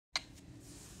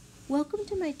Welcome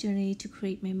to my journey to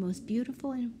create my most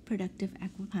beautiful and productive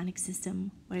aquaponics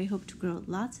system, where I hope to grow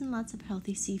lots and lots of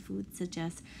healthy seafood such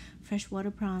as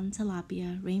freshwater prawn,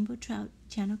 tilapia, rainbow trout,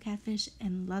 channel catfish,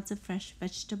 and lots of fresh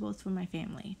vegetables for my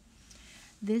family.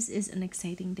 This is an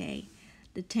exciting day.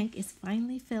 The tank is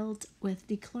finally filled with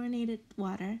dechlorinated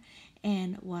water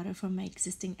and water from my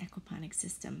existing aquaponics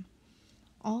system.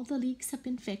 All the leaks have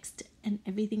been fixed and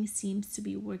everything seems to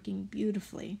be working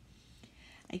beautifully.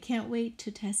 I can't wait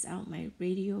to test out my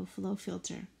radial flow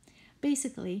filter.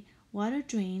 Basically, water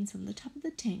drains from the top of the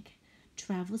tank,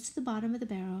 travels to the bottom of the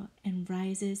barrel, and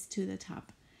rises to the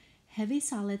top. Heavy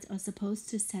solids are supposed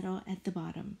to settle at the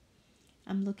bottom.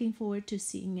 I'm looking forward to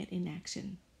seeing it in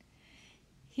action.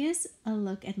 Here's a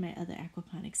look at my other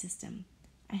aquaponics system.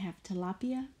 I have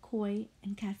tilapia, koi,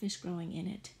 and catfish growing in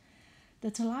it.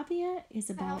 The tilapia is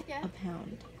about a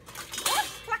pound.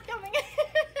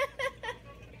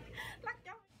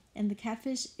 And the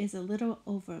catfish is a little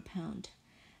over a pound.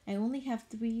 I only have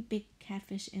 3 big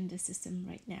catfish in the system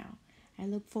right now. I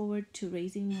look forward to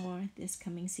raising more this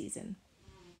coming season.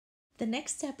 The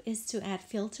next step is to add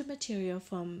filter material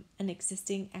from an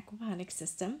existing aquaponics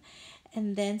system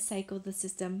and then cycle the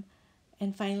system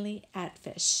and finally add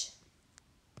fish.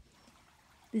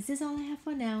 This is all I have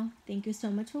for now. Thank you so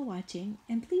much for watching,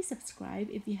 and please subscribe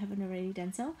if you haven't already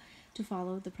done so to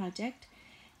follow the project.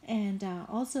 And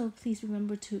also please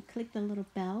remember to click the little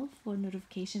bell for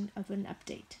notification of an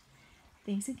update.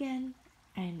 Thanks again,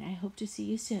 and I hope to see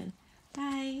you soon.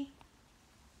 Bye!